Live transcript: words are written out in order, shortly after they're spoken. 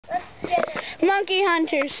Monky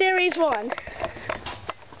Hunters, Series 1. Okay,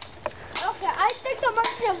 I think the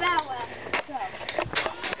monkey's are that way. So.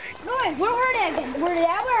 No, we're again. We're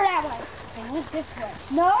that way or that way? I went this way.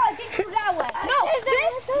 No, I think we're that way. No,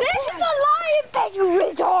 this is the lion bed, you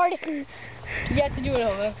retard. You have to do it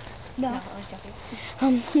over. No. I was joking.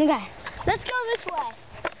 Okay. Let's go this way.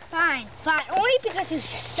 Fine, fine. Only because you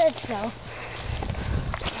said so.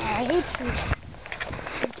 I hate you.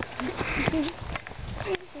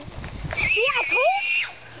 Yeah, cool.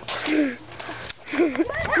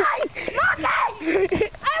 Monkey!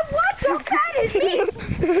 I want your cat and me!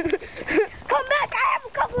 Come back, I have a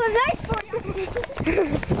couple of nights for you!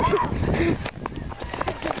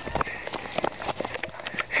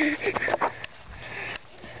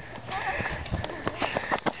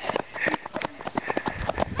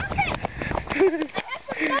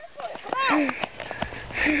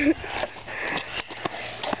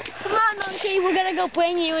 Come on, Monkey, we're gonna go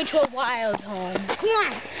bring you into a wild home. Come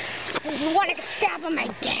on! You want to get stabbed on my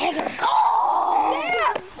head? Oh!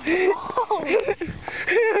 Yeah! Oh!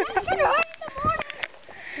 That's gonna hurt in the morning!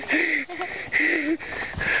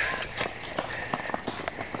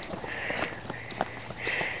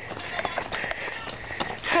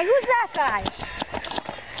 Hey, who's that guy?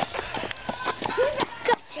 Who's that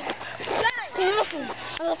gotcha? Hey, listen,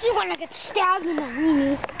 unless you want to get stabbed in the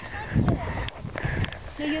weenie.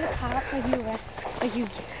 No, you're the cops,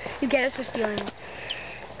 you get us for stealing it.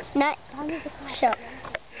 Not. Shut up.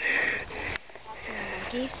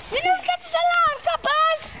 You never get this alarm,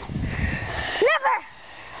 coppers! Never!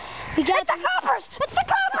 It's the coppers! It's the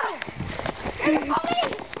coppers! It's the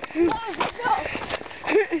police! Let's go!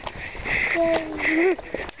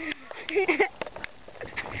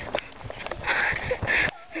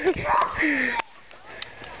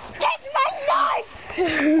 Take my knife!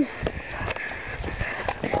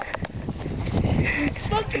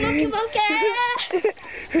 Monkey, monkey, monkey!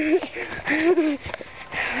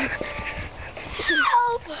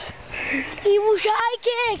 Help! He was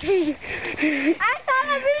sidekick! I thought I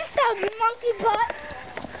missed a monkey butt!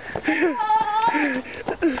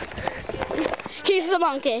 He's the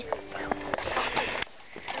monkey.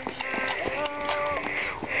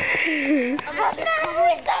 But then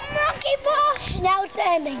who's the monkey boss? Now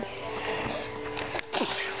standing.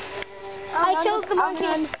 I killed the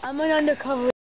monkey. I'm an undercover.